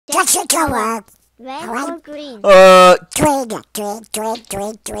What's your color? Red or green? Green.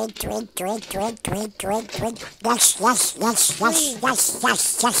 Yes.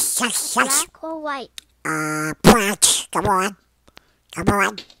 Black or white? Black. Come on.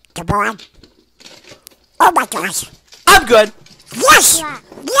 Oh my gosh. I'm good. Yes. Black.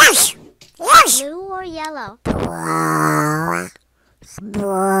 Yes. Blue or yellow? Blue.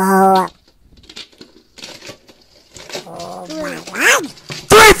 Oh my God.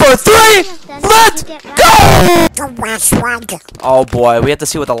 3 for 3. Let's go. The last one. Oh boy, we have to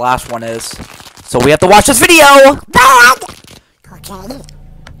see what the last one is. So we have to watch this video. Bad. Okay.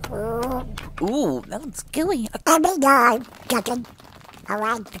 Ooh, that one's gooey. Let me know. Nothing.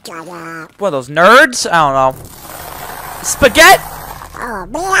 Alright, What are those nerds? I don't know. Spaghetti. oh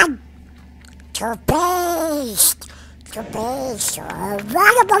man. Toothpaste.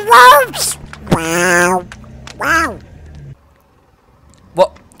 Right of the ropes. Wow.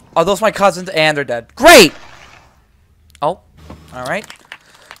 Well, are those my cousins? And they're dead. Great. Oh, all right.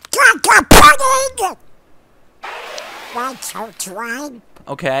 Got pudding. That's so trying.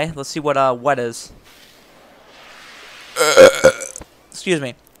 Okay, let's see what wet is. Excuse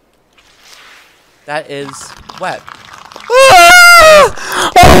me. That is wet.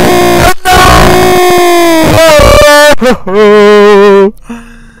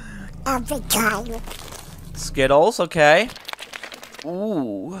 Every time. Skittles, okay.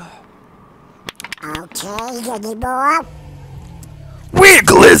 Ooh. Okay, any more? We're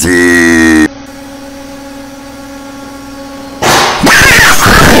glizzy!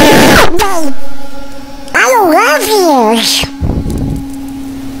 I love yours.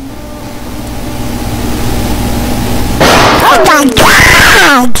 Oh my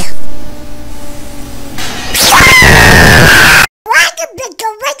God! I'm gonna pick a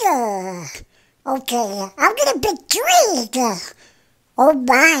winner. Okay, I'm gonna pick green. Oh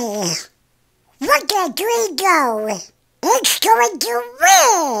my! Look at green go! It's going to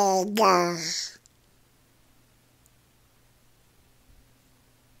win.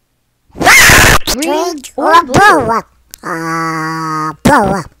 Green or blue?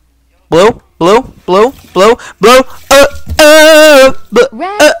 Blue. Blue.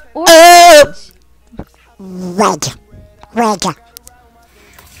 Red or orange? Red.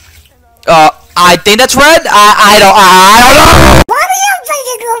 I think that's red. I don't know. Mario's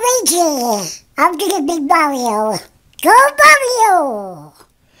gonna go Luigi. I'm gonna be Mario. Go Mario!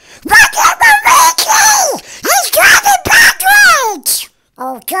 Look at Luigi! He's driving backwards!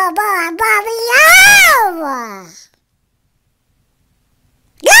 Oh, come on, Mario!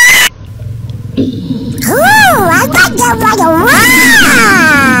 Ooh, I like that right away!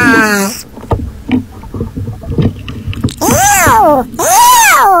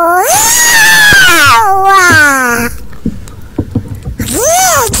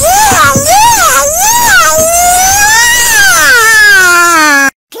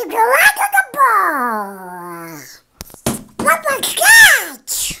 Keep your eye on the ball! What was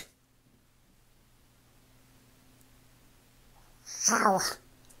that? Ow!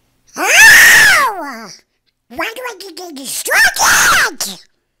 Why do I get distracted?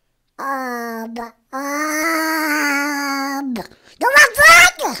 No, I'm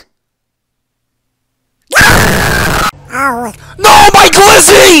fine! Ow! No, my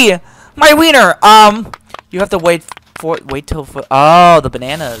glizzy! My wiener. You have to wait till oh, the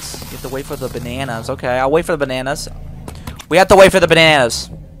bananas. You have to wait for the bananas. Okay, I'll wait for the bananas. We have to wait for the bananas.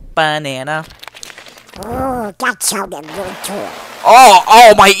 Banana. Oh, that sounded good too.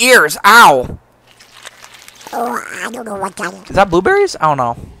 Oh, my ears. Ow. Oh, I don't know what that is. Is that blueberries? I don't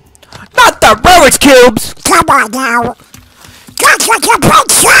know. Not the Rubik's Cubes! Come on now. That's what you're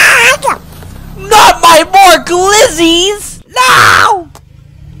picturing! Not my more glizzies! No!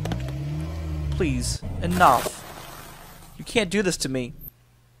 Please, enough. You can't do this to me.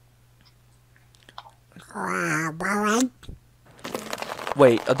 Alright.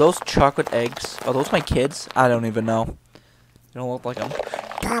 Wait, are those chocolate eggs? Are those my kids? I don't even know. They don't look like them.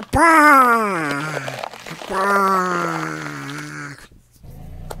 Papa!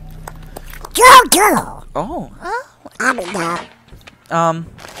 Jojo! Oh. I mean,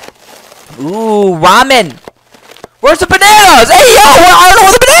 Ooh, ramen! Where's the bananas? Hey, yo! I don't know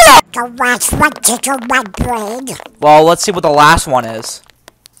where the banana! the last one tickled my brain. Well, let's see what the last one is.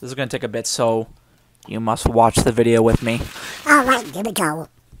 This is gonna take a bit, so you must watch the video with me. Alright, here we go.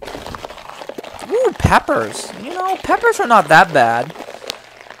 Ooh, peppers. You know, peppers are not that bad.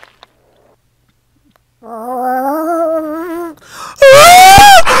 Oh.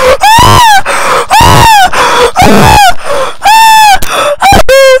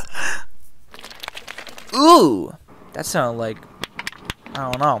 Ooh, that sounded like, I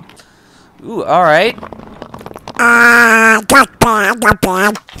don't know. Ooh, alright. Not bad, not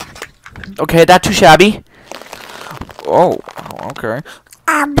bad. Okay, not too shabby. Oh, okay.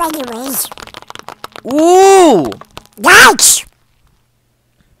 Anyways. Ooh! Nice!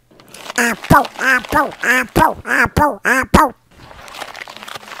 Apple, apple, apple, apple, apple.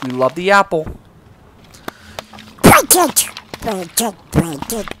 We love the apple. Break it! Break it,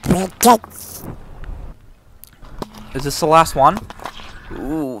 break it, break it. Is this the last one?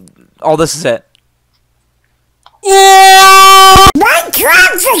 Ooh. Oh, this is it. Yeah!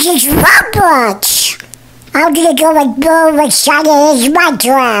 Minecraft versus Roblox. I'm gonna go like boom, excited as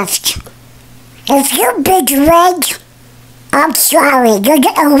Minecraft. If you big red, I'm sorry, you're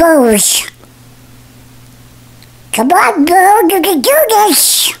gonna lose. Come on, Boo, you can do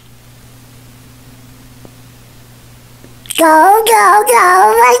this. Go, go,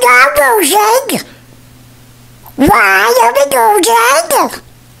 go, we're not losing. Why are we losing?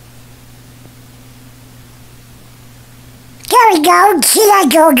 There we go, see that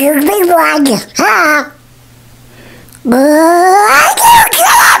go, you won. Ha!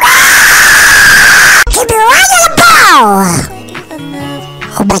 Keep it right on the ball!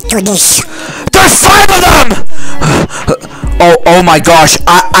 Oh my goodness. There's 5 of them! Oh my gosh.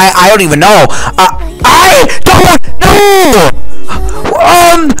 I don't even know. I don't know!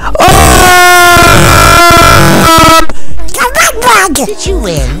 Come on, bud! Did you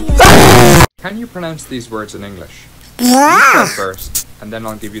win? Can you pronounce these words in English? Yeah. Go first, and then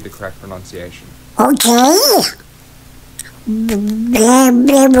I'll give you the correct pronunciation. Okay.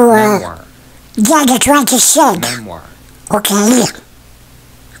 Memoir. Yeah, that's what you said. Memoir. Okay.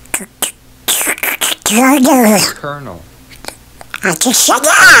 Colonel. I just said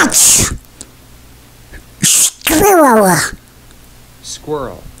that. Squirrel.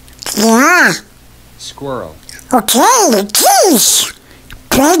 Squirrel. Yeah. Squirrel. Okay, geese.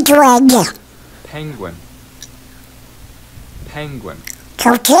 Penguin. Penguin. Penguin.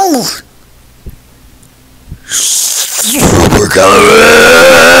 Okay.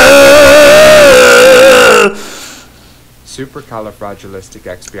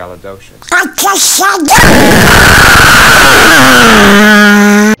 Supercalifragilisticexpialidocious. I just said that.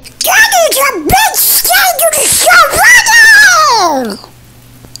 That is a big stain to the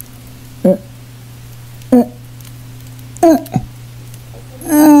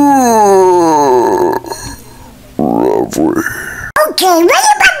Okay, where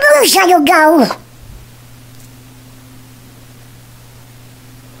did my motorcycle go?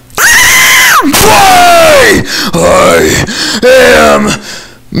 Why? I am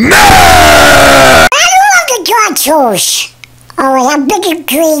mad! I love the consoles. Oh, I'm big and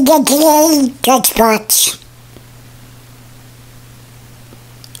green today. Xbox.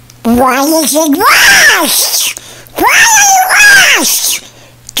 Why is it washed? Why are you washed?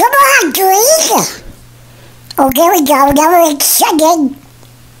 Come on, green. Oh, there we go. Now we're excited.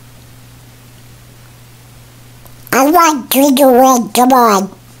 I want green to win. Come on.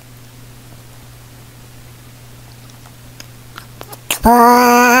 Come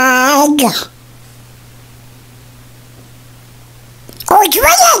on. Oh, it's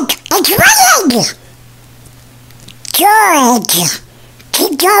winning! It's winning! Good.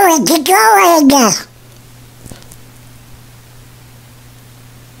 Keep going, keep going.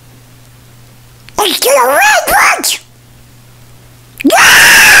 It's to the red one! No!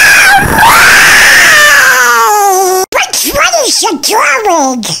 Which one is the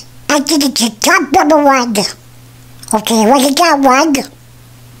drawing? I think it's the top number 1. Okay, well, you got 1.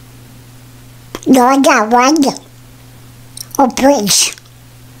 No, I got 1. Oh, please.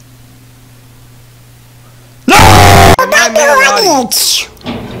 No! Oh, my new audience!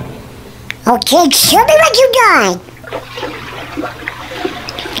 Okay, show me what you got.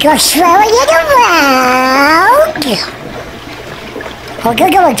 You're throwing it around. Oh,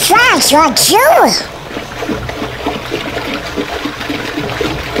 you're going fast, aren't you?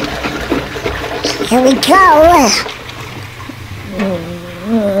 Here we go.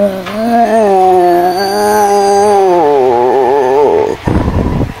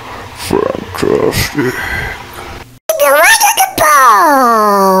 Fantastic. The right of the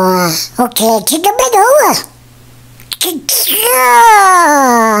ball. Okay, to the middle.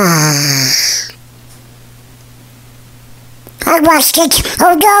 I lost it.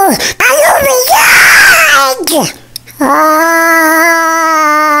 Oh no, I overreact.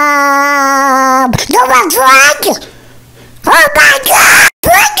 No one's right. Oh my god.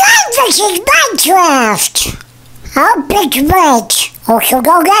 Fortnite versus Minecraft. I'll pick Red. Oh, so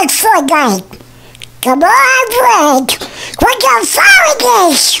go get Fortnite. Come on, Red. We're going forward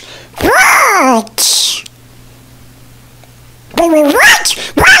this. What? Wait, what?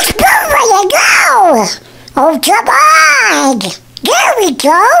 Watch Boo, where you go? Oh, come on. There we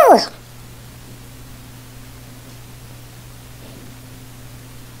go.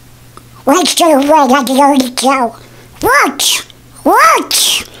 Watch to the right, I can already go. Watch.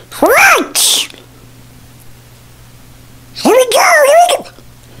 Here we go.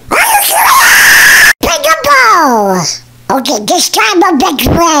 Are you serious? Pick a ball. Okay, this time a big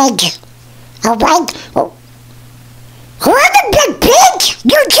red. Alright. Oh. What a big pig?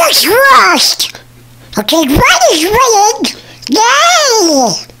 You just lost. Okay, red is red.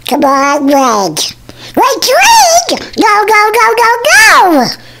 Yay! Come on, red. Red, red! Go.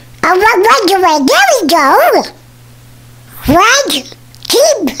 Red. There we go. Red,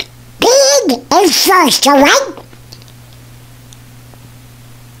 keep being in first, alright?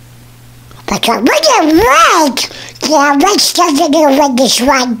 But when you're red, yeah, red's definitely gonna win this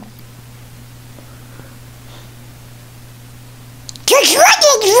one. Just when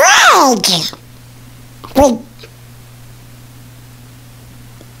it's red! Wait.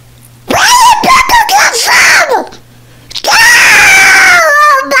 Where did purple come from?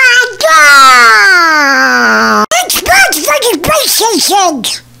 Oh my god! It's Bugs for the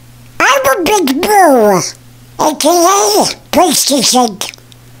PlayStation! I'm a big boo, aka PlayStation.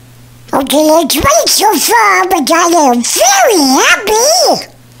 Okay, it's right so far, but I am very happy.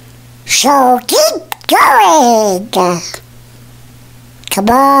 So keep going. Come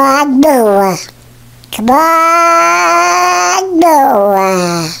on, boo. Come on,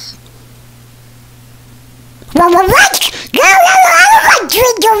 boo. What? Go, I don't want to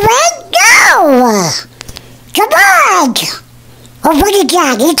drink the red. No. Come on. Oh, what you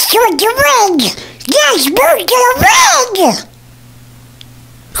got? It's toward the red. Yes, move to the red.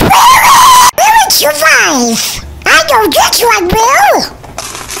 We will survive. I know this one will.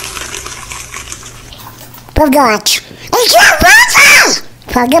 Forgot. It's your river.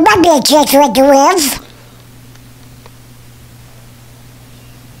 Forget my bitch with the river.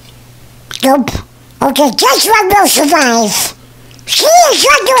 Nope. Okay, this one will survive. She is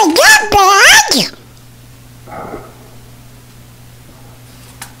not doing that bad.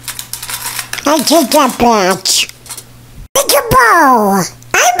 I take that back. It's a ball.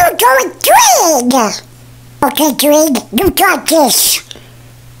 I'm going Twig. Okay, Twig, you got this.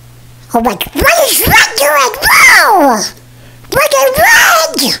 Oh my, what is Red doing? Whoa! What is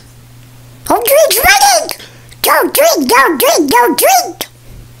Red? Oh, Twig's running. Go, Twig.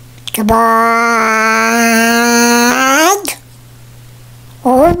 Come on.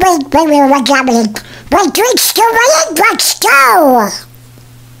 Oh, wait, what's happening? Wait, Twig's still running? Let's go.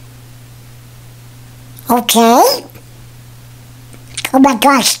 Okay. Oh my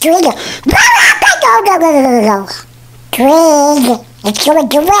gosh, Twig. No. Twig, it's going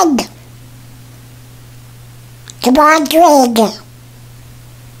to red. Come on, Twig.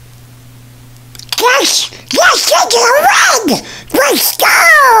 Yes, take the red. Let's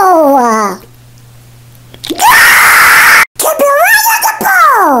go. No! Keep your eye on the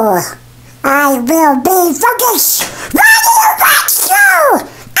ball. I will be focused. Where do you want to?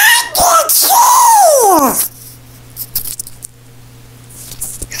 I can't see.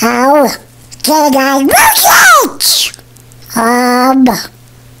 How can I look it?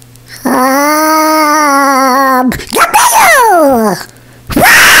 The middle!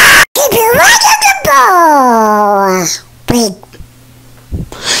 Keep your eye on the ball! Wait.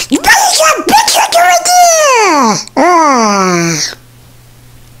 You better get picture to it there!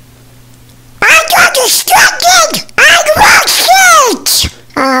 I got distracted! I lost it!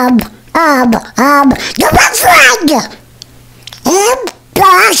 The red flag!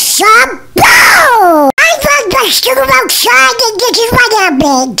 Impossible! I thought best to go outside and this is what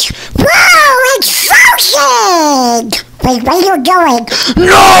happened. Whoa, it's frozen! Wait, where are you going?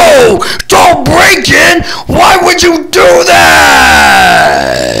 No! Don't break in! Why would you do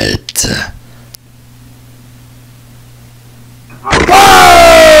that?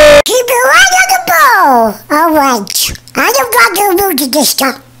 Oh! Keep your eye on the ball! Alright, I don't got to move to this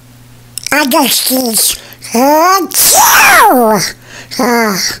time. I got these. I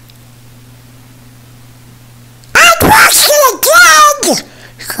lost it again!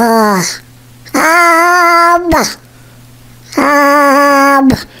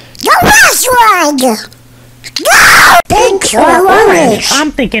 The last one! No! Pink or orange?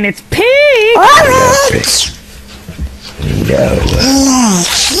 I'm thinking it's pink. Orange!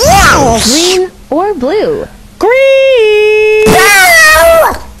 Yes! Green or blue? Green.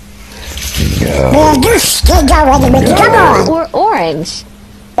 No! Yeah, you stayed already, but come on! Or orange?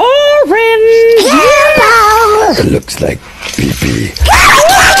 Orange. Yellow! It looks like pee-pee.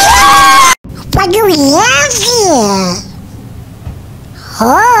 What do we have here?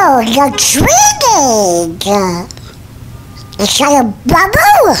 Oh, you're treated. Is that a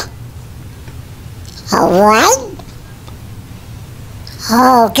bubble? Alright.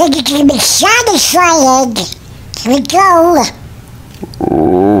 Oh, can you keep me satisfied? Here we go.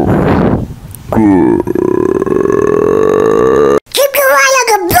 Keep your eye on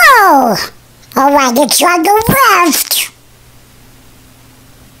the ball. Alright, it's on the left.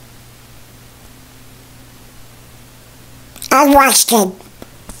 I watched it.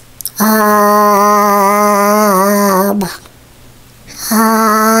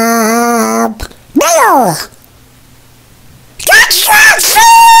 Middle. That's not fair!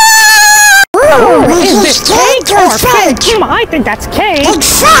 Ooh, Is this cake or fake? fake? I think that's cake.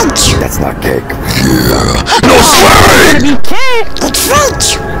 It's fake! That's not cake. No swearing! It's gonna be cake. It's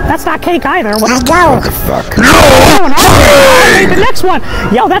fake! That's not cake either. I What? know. The fuck? No, the next one.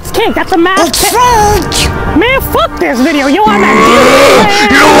 Yo, that's cake. That's a mask. It's fake! Man, fuck this video. You on that Disneyland? You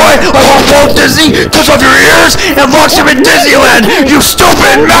know what? I want Walt Disney cuts off your ears and locks him in Disneyland. You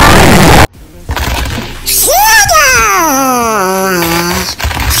stupid man! Sugar!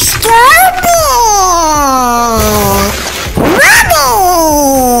 Stupid! Robin!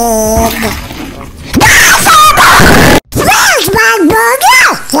 Where's my burger?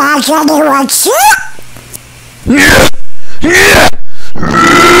 Does anyone see it? Yeah. Yeah.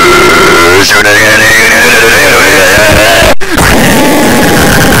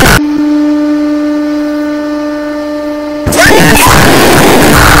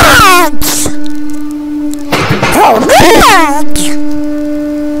 Oh, good!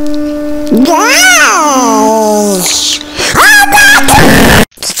 Nice! Oh, my God!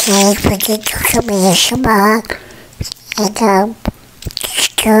 Today, we did commission and,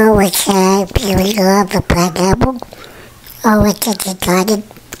 school was, viewing of the pineapple. Oh, it didn't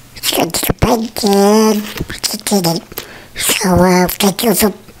since the painting, it didn't. So, thank you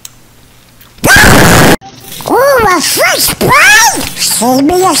for... Ooh, a French pie! Send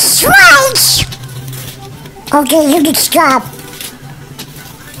me a slice! Okay, you can stop.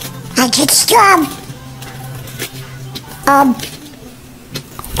 I can stop.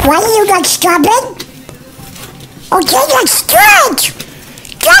 Why are you not stopping? Okay, let's start!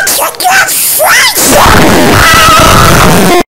 That's a good slice!